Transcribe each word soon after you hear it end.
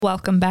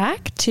Welcome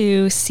back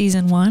to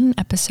Season 1,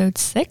 Episode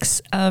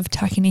 6 of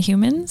Talking to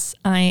Humans.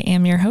 I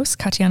am your host,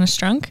 Katiana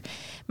Strunk.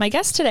 My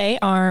guests today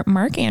are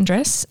Mark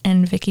Andrus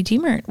and Vicki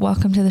Diemert.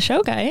 Welcome to the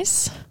show,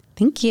 guys.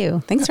 Thank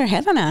you. Thanks for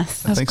having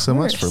us. Thanks so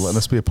much for letting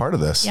us be a part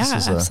of this. Yeah,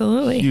 this is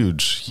absolutely. A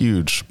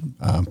huge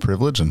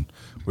privilege, and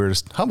we're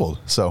just humbled.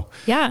 So,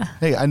 yeah.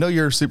 Hey, I know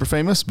you're super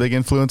famous, big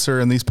influencer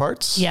in these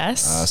parts.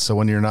 Yes. So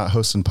when you're not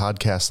hosting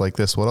podcasts like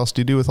this, what else do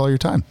you do with all your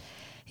time?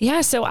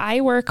 Yeah, so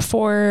I work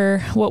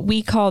for what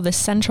we call the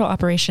Central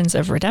Operations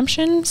of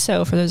Redemption.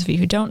 So for those of you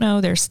who don't know,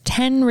 there's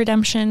 10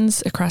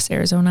 redemptions across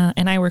Arizona,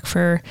 and I work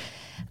for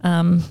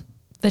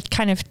the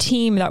kind of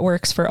team that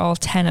works for all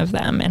 10 of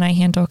them. And I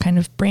handle kind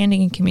of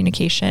branding and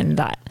communication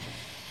that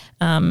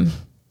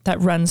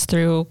runs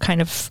through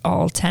kind of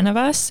all 10 of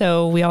us.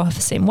 So we all have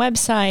the same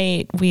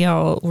website.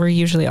 We're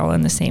usually all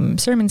in the same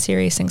sermon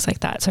series, things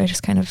like that. So I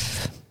just kind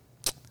of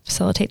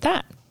facilitate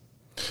that.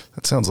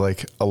 That sounds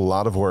like a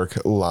lot of work,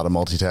 a lot of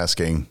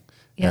multitasking,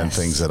 and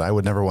things that I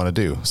would never want to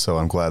do. So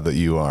I'm glad that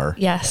you are.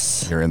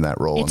 Yes. You're in that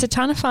role. It's a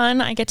ton of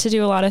fun. I get to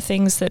do a lot of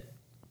things that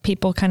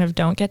people kind of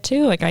don't get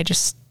to. Like I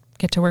just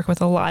get to work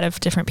with a lot of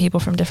different people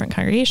from different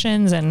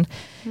congregations, and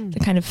the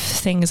kind of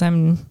things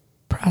I'm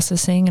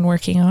processing and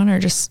working on are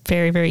just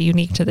very, very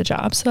unique to the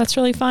job. So that's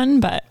really fun,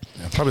 but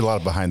probably a lot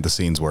of behind the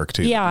scenes work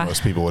too. Yeah.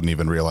 Most people wouldn't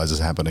even realize is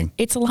happening.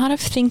 It's a lot of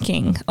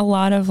thinking, a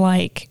lot of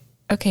like,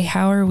 okay,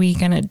 how are we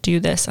going to do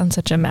this on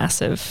such a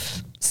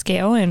massive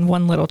scale? And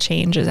one little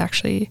change is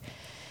actually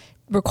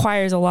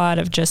requires a lot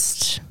of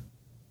just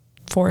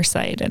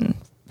foresight and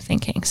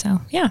thinking.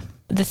 So yeah,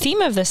 the theme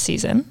of this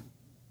season,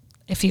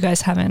 if you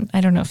guys haven't,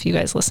 I don't know if you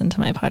guys listen to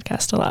my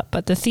podcast a lot,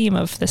 but the theme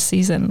of this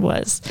season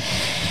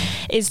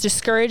is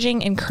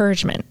discouraging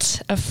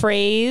encouragement, a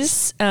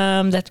phrase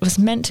that was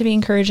meant to be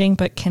encouraging,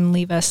 but can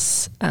leave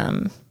us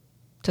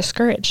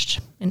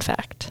discouraged, in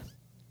fact.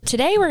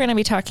 Today, we're going to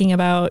be talking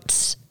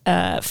about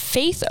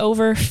faith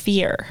over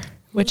fear,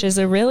 which is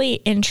a really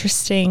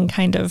interesting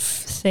kind of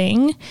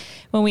thing.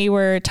 When we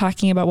were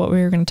talking about what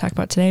we were going to talk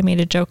about today, I made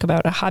a joke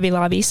about a Hobby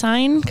Lobby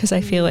sign, because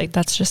I feel like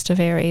that's just a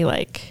very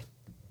like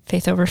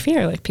faith over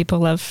fear. Like people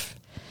love.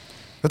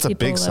 That's a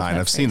big sign.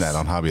 I've seen that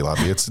on Hobby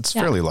Lobby. It's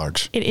fairly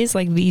large. It is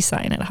like the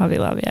sign at Hobby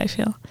Lobby, I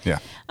feel. Yeah.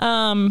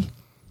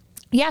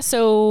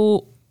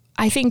 So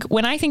I think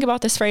when I think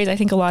about this phrase, I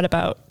think a lot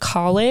about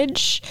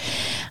college.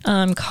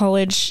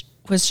 College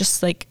was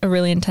just like a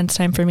really intense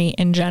time for me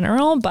in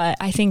general, but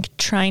I think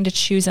trying to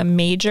choose a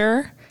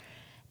major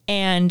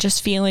and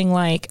just feeling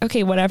like,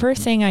 okay, whatever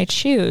thing I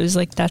choose,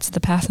 like that's the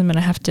path I'm going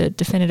to have to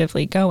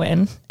definitively go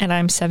in. And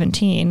I'm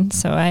 17.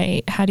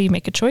 So how do you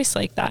make a choice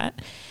like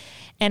that?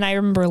 And I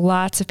remember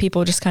lots of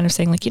people just kind of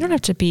saying like, you don't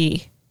have to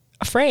be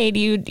afraid.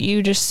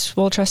 You just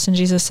will trust in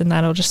Jesus and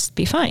that'll just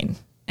be fine.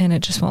 And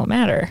it just won't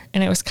matter.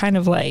 And it was kind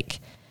of like,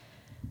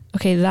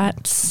 okay,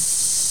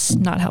 that's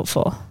not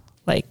helpful.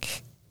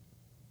 Like,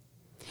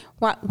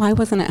 why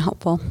wasn't it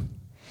helpful?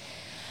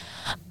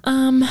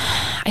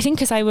 I think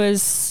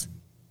because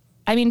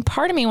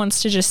part of me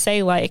wants to just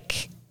say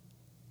like,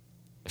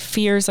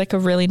 fear is like a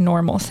really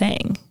normal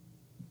thing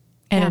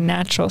and a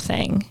natural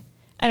thing.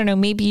 I don't know,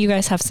 maybe you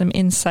guys have some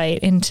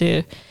insight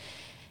into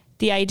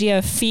the idea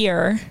of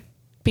fear,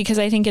 because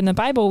I think in the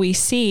Bible we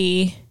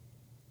see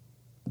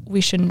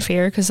we shouldn't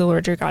fear because the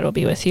Lord your God will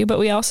be with you, but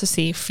we also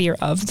see fear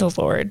of the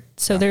Lord.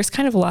 So there's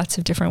kind of lots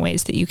of different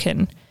ways that you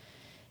can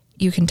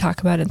talk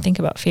about and think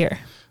about fear.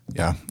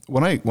 Yeah.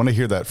 When I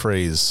hear that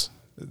phrase,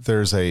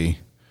 there's a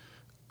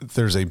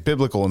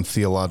biblical and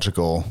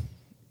theological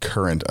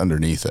current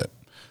underneath it.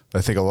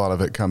 I think a lot of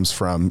it comes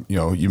from,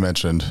 you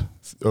mentioned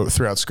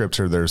throughout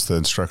scripture, there's the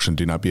instruction,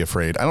 do not be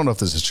afraid. I don't know if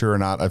this is true or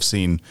not. I've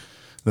seen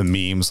the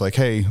memes like,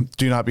 hey,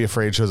 do not be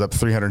afraid shows up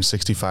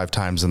 365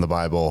 times in the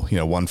Bible,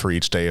 one for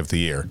each day of the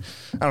year.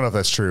 I don't know if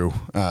that's true,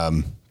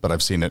 but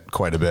I've seen it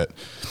quite a bit.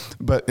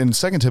 But in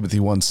 2 Timothy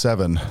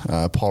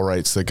 1:7, Paul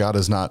writes that God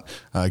has not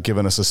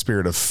given us a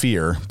spirit of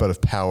fear, but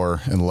of power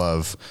and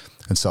love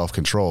and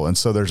self-control. And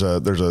so there's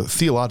a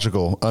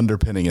theological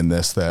underpinning in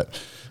this that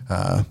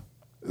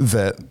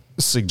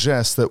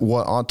suggests that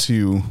what ought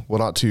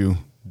to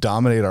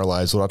dominate our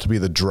lives, what ought to be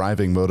the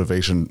driving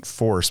motivation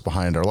force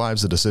behind our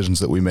lives, the decisions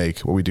that we make,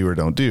 what we do or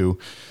don't do,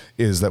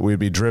 is that we'd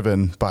be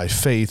driven by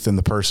faith in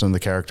the person and the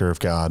character of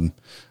God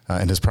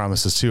and his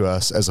promises to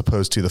us, as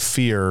opposed to the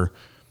fear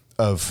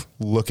of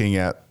looking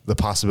at the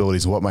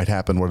possibilities of what might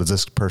happen. What is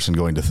this person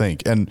going to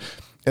think? And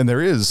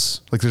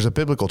there's a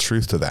biblical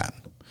truth to that,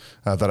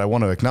 that I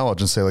want to acknowledge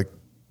and say, like,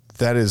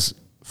 that is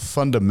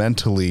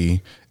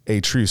fundamentally a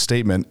true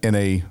statement in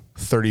a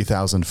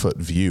 30,000 foot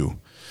view.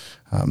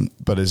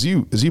 But as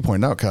you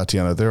point out,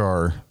 Katiana, there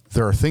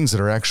are things that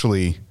are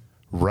actually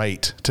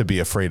right to be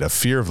afraid of.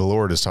 Fear of the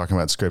Lord is talking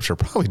about scripture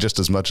probably just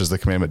as much as the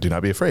commandment, do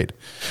not be afraid.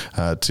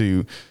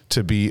 To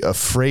be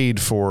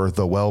afraid for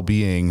the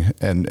well-being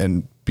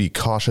and be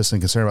cautious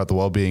and concerned about the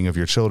well-being of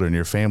your children,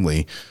 your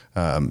family.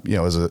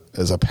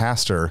 As a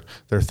pastor,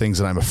 there are things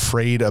that I'm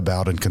afraid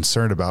about and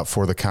concerned about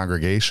for the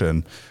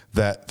congregation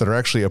that are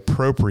actually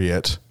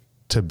appropriate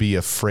to be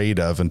afraid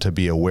of and to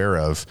be aware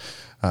of.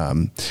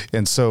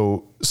 And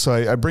so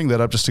I bring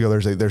that up just to go,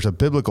 there's a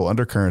biblical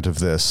undercurrent of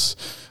this.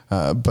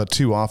 But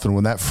too often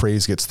when that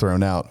phrase gets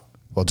thrown out,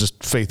 well,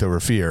 just faith over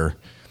fear,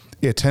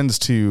 it tends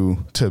to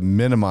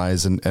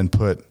minimize and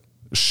put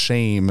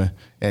shame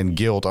and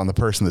guilt on the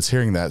person that's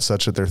hearing that,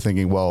 such that they're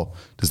thinking, well,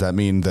 does that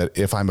mean that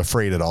if I'm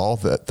afraid at all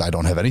that I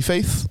don't have any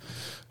faith?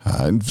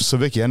 And so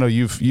Vicki, I know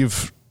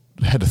you've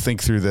had to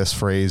think through this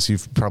phrase.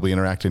 You've probably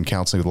interacted in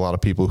counseling with a lot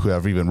of people who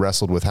have even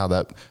wrestled with how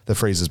the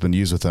phrase has been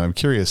used with them. I'm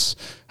curious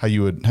how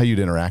you'd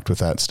interact with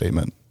that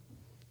statement.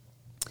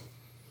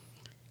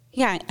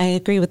 Yeah, I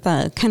agree with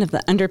the kind of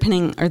the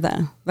underpinning or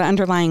the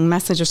underlying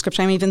message of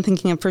Scripture. I'm even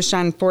thinking of 1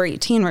 John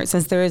 4:18, where it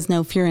says, there is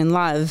no fear in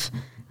love,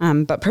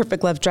 but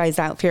perfect love drives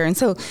out fear. And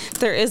so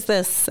there is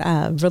this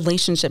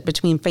relationship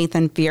between faith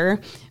and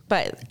fear,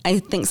 but I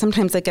think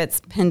sometimes it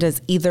gets pinned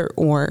as either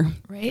or.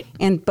 Right.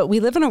 But we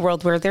live in a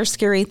world where there's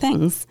scary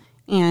things.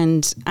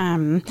 And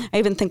I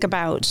even think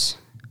about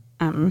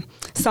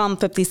Psalm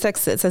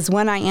 56. It says,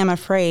 when I am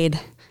afraid,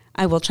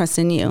 I will trust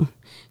in you.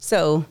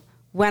 So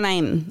when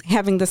I'm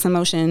having this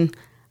emotion,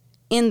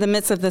 in the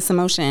midst of this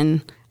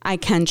emotion, I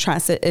can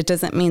trust it. It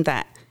doesn't mean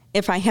that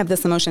if I have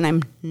this emotion,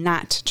 I'm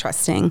not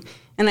trusting.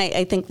 And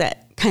I think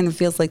that kind of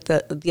feels like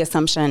the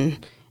assumption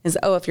is,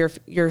 oh, if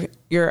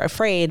you're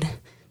afraid,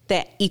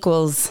 that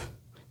equals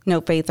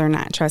no faith or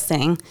not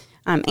trusting.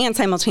 And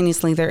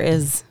simultaneously, there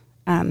is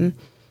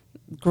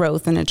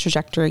growth and a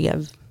trajectory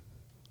of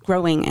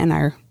growing in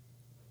our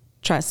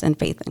trust and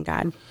faith in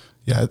God.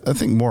 Yeah, I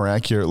think more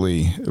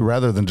accurately,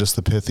 rather than just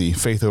the pithy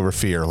faith over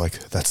fear,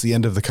 like that's the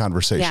end of the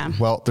conversation. Yeah.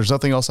 Well, there's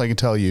nothing else I can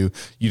tell you.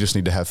 You just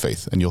need to have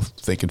faith and you'll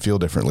think and feel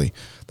differently.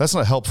 That's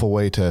not a helpful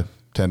way to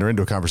enter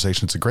into a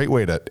conversation. It's a great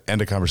way to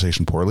end a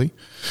conversation poorly.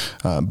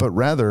 But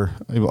rather,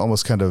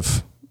 almost kind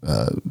of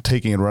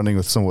taking and running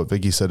with some of what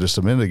Vicki said just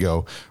a minute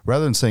ago,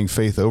 rather than saying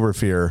faith over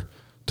fear,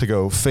 to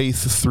go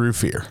faith through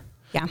fear.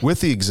 Yeah.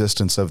 With the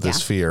existence of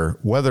this fear,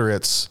 whether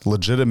it's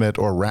legitimate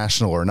or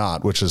rational or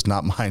not, which is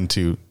not mine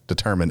to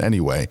determine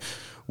anyway,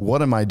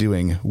 what am I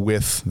doing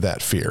with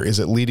that fear? Is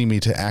it leading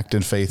me to act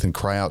in faith and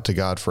cry out to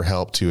God for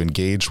help, to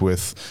engage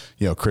with,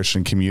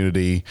 Christian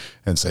community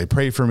and say,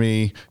 pray for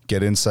me,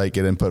 get insight,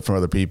 get input from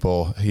other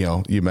people?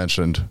 You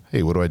mentioned,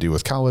 hey, what do I do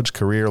with college,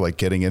 career, like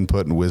getting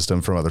input and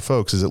wisdom from other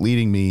folks? Is it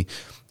leading me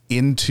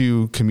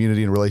into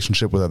community and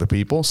relationship with other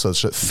people, so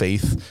that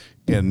faith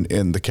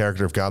in the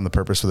character of God and the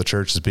purpose of the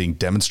church is being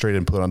demonstrated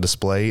and put on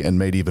display and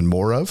made even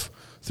more of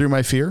through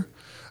my fear?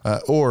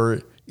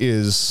 Or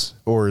is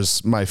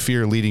my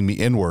fear leading me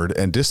inward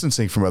and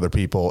distancing from other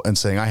people and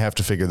saying, I have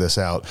to figure this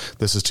out.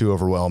 This is too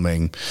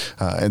overwhelming.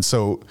 And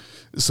so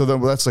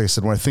then that's, like I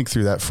said, when I think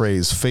through that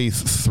phrase,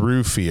 faith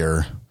through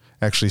fear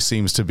actually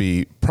seems to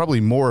be probably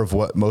more of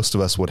what most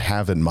of us would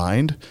have in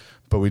mind.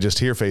 But we just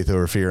hear faith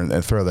over fear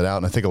and throw that out.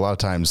 And I think a lot of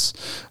times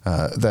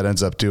that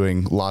ends up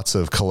doing lots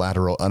of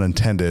collateral,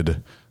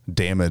 unintended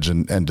damage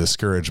and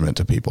discouragement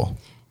to people.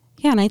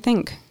 Yeah. And I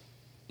think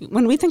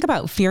when we think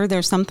about fear,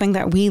 there's something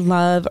that we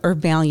love or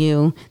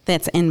value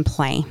that's in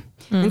play.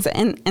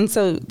 And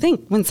so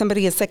think when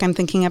somebody is sick, I'm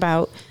thinking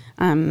about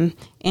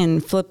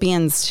in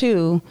Philippians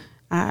 2,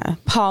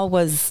 Paul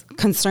was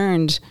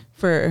concerned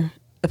for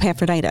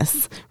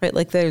Epaphroditus, right?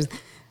 Like there's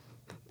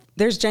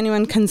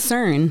genuine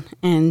concern.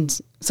 And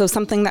so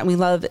something that we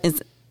love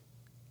is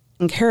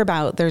and care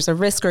about, there's a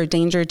risk or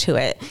danger to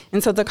it.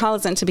 And so the call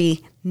isn't to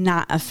be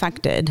not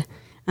affected,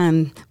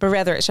 but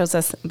rather it shows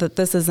us that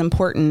this is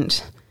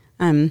important.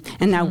 And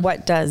now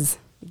what does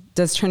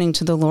turning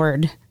to the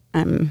Lord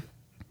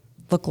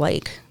look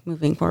like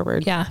moving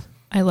forward? Yeah,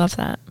 I love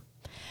that.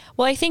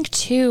 Well, I think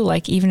too,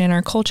 like even in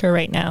our culture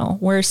right now,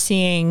 we're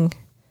seeing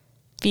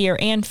fear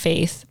and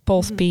faith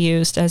both be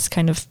used as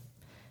kind of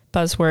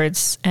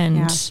buzzwords,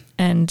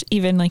 and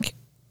even like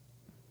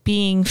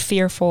being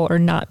fearful or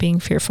not being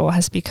fearful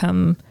has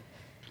become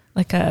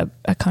like a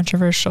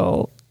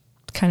controversial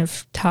kind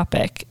of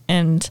topic.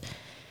 And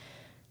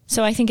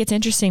so I think it's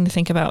interesting to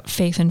think about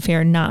faith and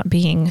fear not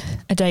being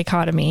a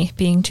dichotomy,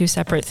 being two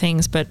separate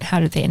things, but how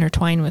do they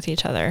intertwine with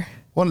each other?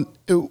 Well,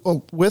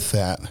 with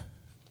that,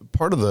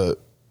 part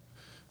of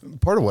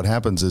what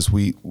happens is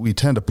we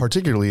tend to,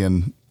 particularly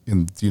in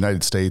the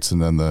United States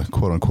and then the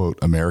quote unquote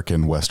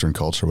American Western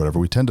culture, whatever,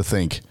 we tend to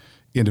think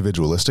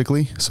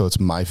individualistically. So it's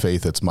my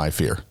faith, it's my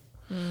fear.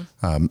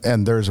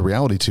 And there's a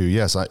reality to,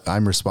 yes,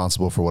 I'm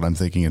responsible for what I'm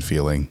thinking and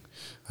feeling.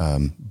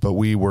 But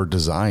we were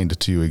designed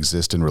to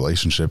exist in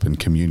relationship and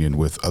communion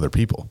with other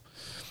people.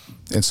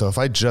 And so if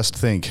I just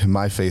think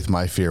my faith,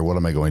 my fear, what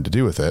am I going to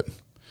do with it?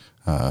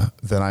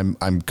 Then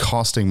I'm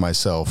costing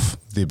myself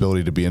the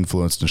ability to be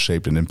influenced and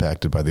shaped and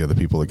impacted by the other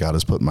people that God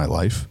has put in my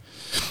life.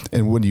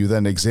 And when you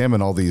then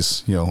examine all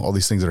these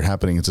things that are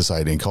happening in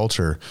society and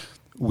culture,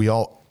 we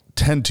all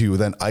tend to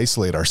then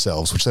isolate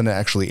ourselves, which then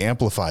actually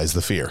amplifies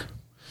the fear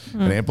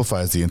and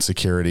amplifies the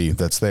insecurity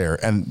that's there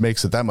and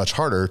makes it that much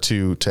harder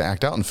to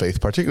act out in faith,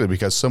 particularly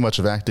because so much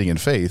of acting in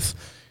faith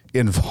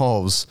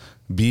involves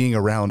being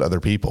around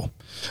other people.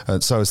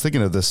 So I was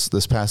thinking of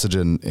this passage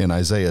in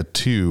Isaiah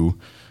 2,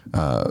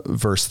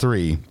 verse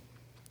 3,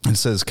 It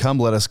says, "Come,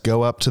 let us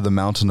go up to the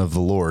mountain of the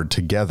Lord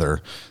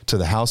together, to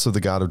the house of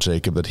the God of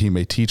Jacob, that he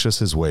may teach us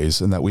his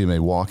ways and that we may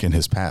walk in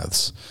his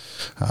paths."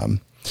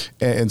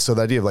 And so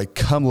the idea of like,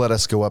 come, let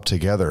us go up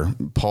together.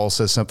 Paul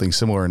says something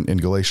similar in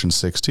Galatians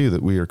 6:2,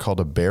 that we are called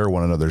to bear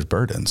one another's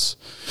burdens.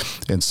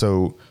 And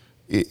so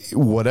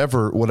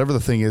whatever the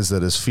thing is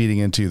that is feeding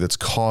into, that's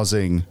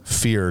causing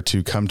fear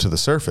to come to the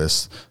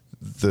surface,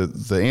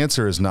 the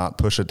answer is not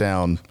push it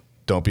down.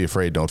 Don't be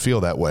afraid. Don't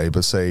feel that way,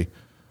 but say,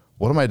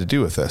 what am I to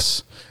do with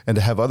this? And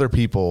to have other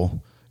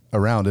people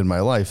around in my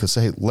life and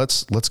say, hey,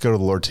 let's go to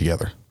the Lord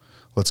together.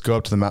 Let's go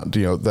up to the mountain.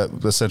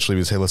 That essentially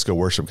we say, let's go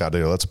worship God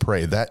together. Let's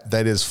pray. That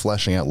is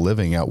fleshing out,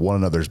 living out one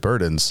another's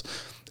burdens.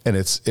 And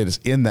it is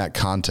in that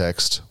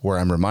context where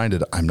I'm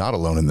reminded I'm not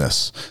alone in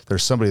this.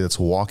 There's somebody that's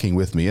walking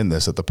with me in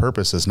this, that the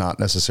purpose is not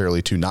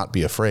necessarily to not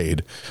be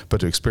afraid,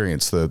 but to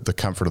experience the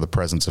comfort of the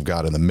presence of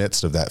God in the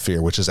midst of that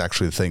fear, which is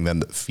actually the thing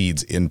then that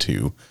feeds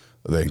into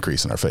the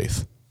increase in our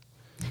faith.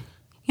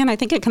 And I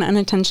think it can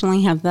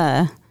unintentionally have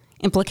the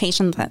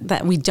implication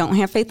that we don't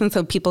have faith. And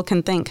so people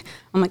can think,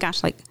 oh my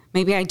gosh, like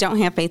maybe I don't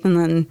have faith. And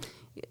then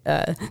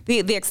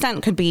the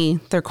extent could be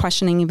they're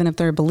questioning even if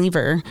they're a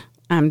believer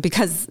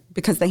because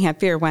they have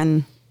fear,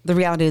 when the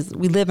reality is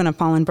we live in a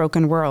fallen,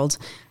 broken world.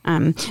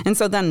 And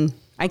so then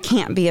I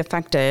can't be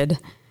affected.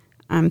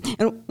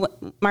 And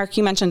Mark,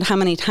 you mentioned how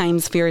many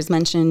times fear is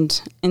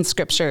mentioned in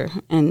Scripture,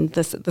 and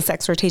this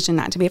exhortation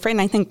not to be afraid.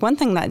 And I think one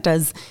thing that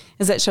does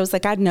is it shows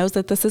that God knows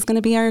that this is going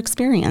to be our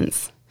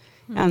experience.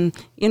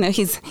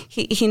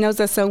 He knows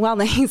us so well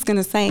that he's going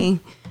to say,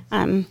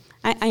 I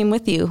am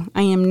with you.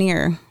 I am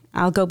near.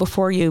 I'll go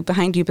before you,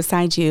 behind you,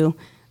 beside you.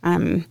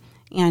 And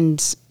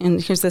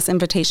here's this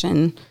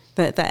invitation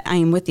that I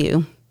am with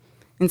you.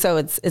 And so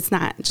it's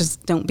not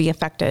just don't be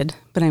affected,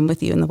 but I'm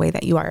with you in the way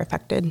that you are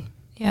affected.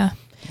 Yeah.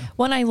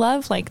 Well, I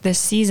love like this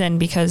season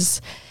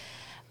because,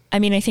 I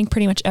mean, I think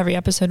pretty much every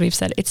episode we've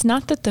said, it's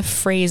not that the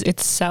phrase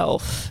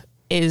itself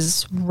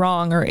is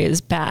wrong or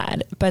is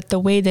bad, but the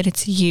way that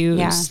it's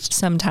used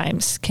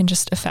sometimes can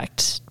just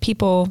affect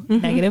people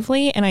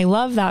negatively. And I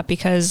love that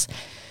because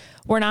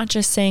we're not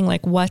just saying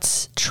like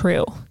what's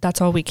true.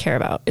 That's all we care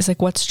about is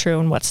like what's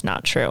true and what's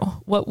not true.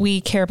 What we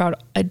care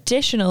about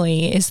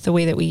additionally is the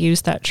way that we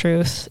use that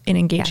truth in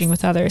engaging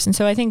with others. And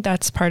so I think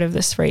that's part of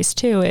this phrase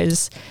too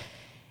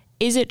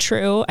is it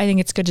true? I think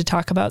it's good to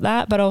talk about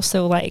that, but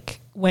also like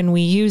when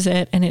we use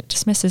it and it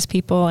dismisses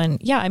people. And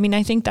yeah, I mean,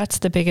 I think that's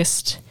the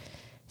biggest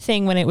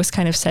thing when it was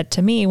kind of said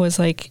to me was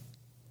like,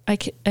 I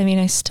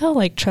still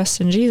like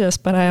trust in Jesus,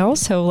 but I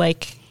also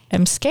like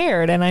am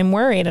scared and I'm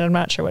worried and I'm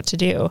not sure what to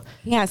do.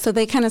 Yeah. So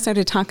they kind of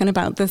started talking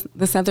about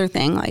this other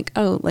thing, like,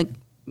 oh, like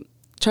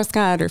trust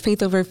God or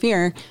faith over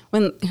fear,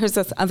 when here's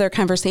this other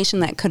conversation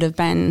that could have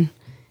been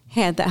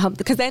had that helped,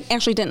 because that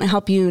actually didn't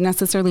help you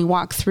necessarily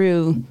walk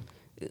through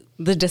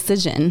the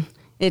decision.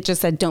 It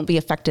just said, don't be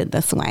affected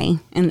this way.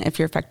 And if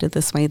you're affected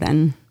this way,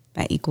 then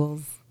that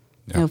equals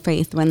no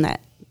faith, when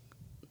that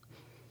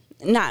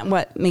not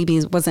what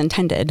maybe was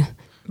intended,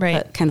 right?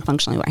 But kind of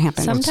functionally what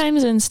happened.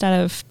 Sometimes instead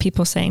of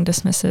people saying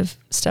dismissive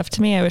stuff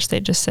to me, I wish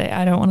they'd just say,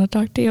 I don't want to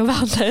talk to you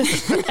about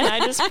this. And I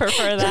just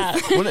prefer that.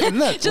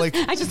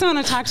 I just don't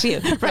want to talk to you.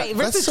 Right.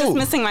 Versus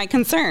dismissing my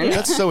concern.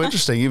 That's so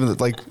interesting. Even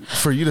like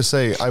for you to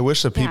say, I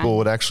wish that people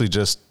would actually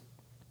just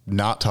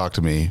not talk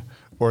to me.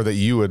 Or that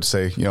you would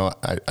say,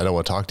 I don't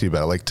want to talk to you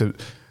about it. Like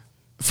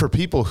for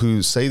people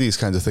who say these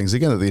kinds of things,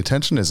 again, the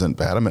intention isn't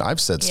bad. I mean,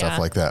 I've said stuff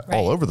like that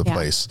all over the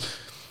place.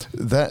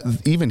 That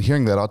even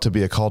hearing that ought to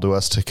be a call to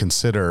us to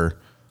consider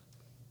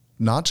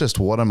not just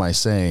what am I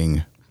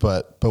saying,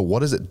 but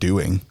what is it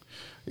doing?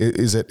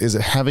 Is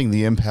it having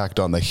the impact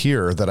on the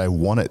hearer that I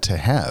want it to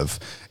have?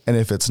 And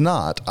if it's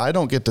not, I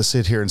don't get to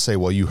sit here and say,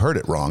 well, you heard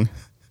it wrong.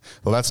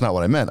 Well, that's not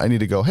what I meant. I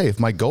need to go, hey, if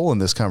my goal in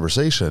this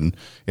conversation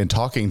in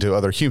talking to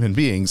other human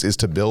beings is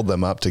to build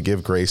them up, to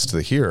give grace to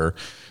the hearer,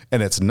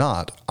 and it's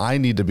not, I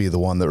need to be the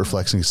one that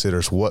reflects and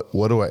considers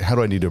how do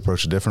I need to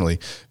approach it differently?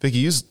 Vicki,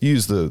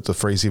 use the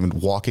phrase even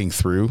walking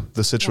through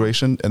the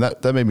situation. And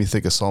that made me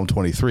think of Psalm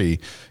 23.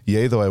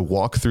 Yea, though I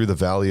walk through the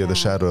valley of the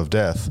shadow of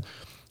death,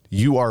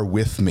 you are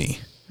with me.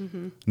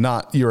 Mm-hmm.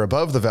 Not you're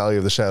above the valley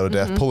of the shadow of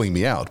death pulling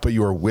me out, but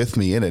you are with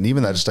me in it. And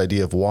even that just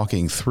idea of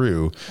walking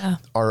through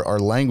our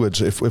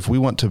language, if we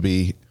want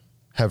to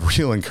have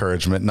real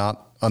encouragement,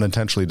 not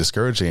unintentionally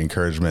discouraging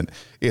encouragement,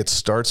 it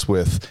starts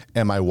with,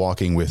 am I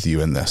walking with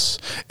you in this?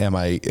 Am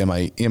I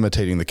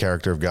imitating the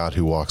character of God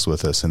who walks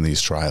with us in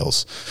these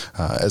trials?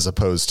 As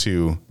opposed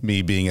to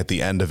me being at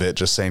the end of it,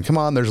 just saying, come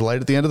on, there's a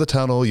light at the end of the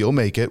tunnel, you'll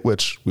make it,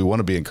 which we want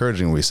to be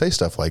encouraging when we say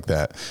stuff like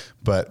that.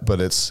 But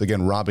it's,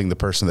 again, robbing the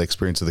person of the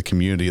experience of the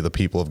community of the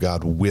people of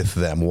God with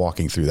them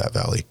walking through that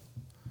valley.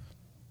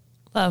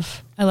 I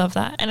love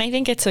that. And I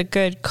think it's a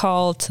good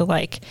call to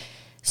like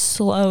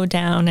slow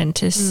down and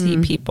to see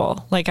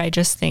people. Like, I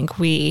just think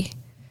we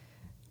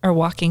are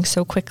walking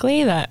so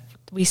quickly that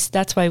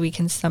that's why we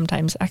can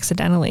sometimes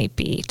accidentally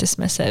be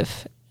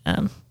dismissive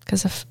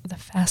because of the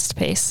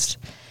fast-paced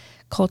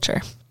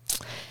culture.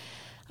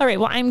 All right.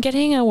 Well, I'm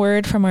getting a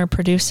word from our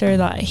producer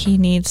that he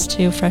needs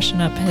to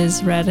freshen up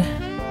his red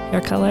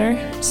your color.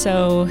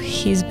 So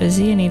he's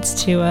busy and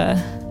needs to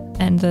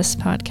end this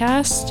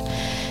podcast.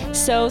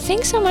 So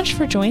thanks so much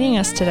for joining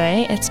us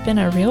today. It's been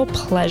a real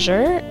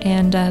pleasure.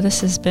 And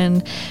this has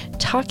been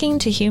Talking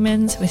to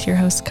Humans with your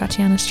host,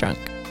 Katiana Strunk.